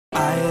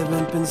I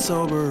haven't been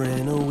sober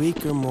in a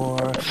week or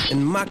more,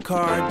 and my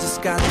card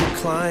just got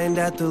declined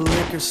at the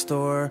liquor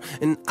store.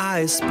 And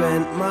I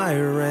spent my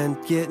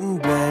rent getting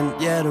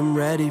bent, yet I'm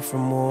ready for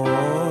more.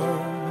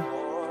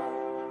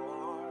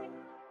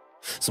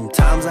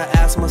 Sometimes I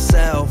ask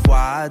myself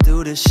why I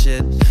do this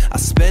shit. I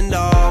spend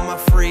all my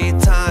free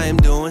time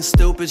doing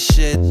stupid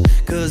shit,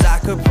 cause I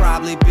could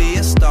probably be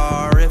a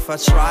star if I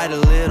tried a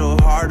little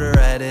harder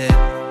at it.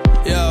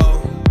 Yo,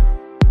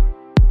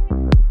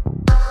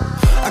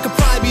 I could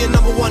probably be a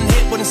 #1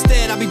 hit, but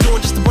instead I be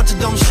doing just a bunch of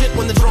dumb shit.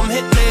 When the drum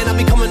hit, man, I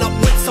be coming up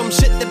with some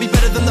shit that'd be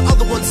better than the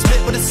other one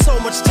spit. But it's so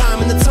much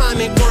time and the time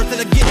ain't worth it.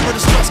 I get rid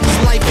of stress cause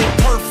life ain't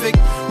perfect.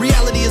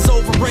 Reality is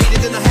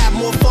overrated and I have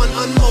more fun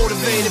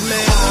unmotivated,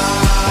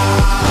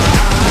 man.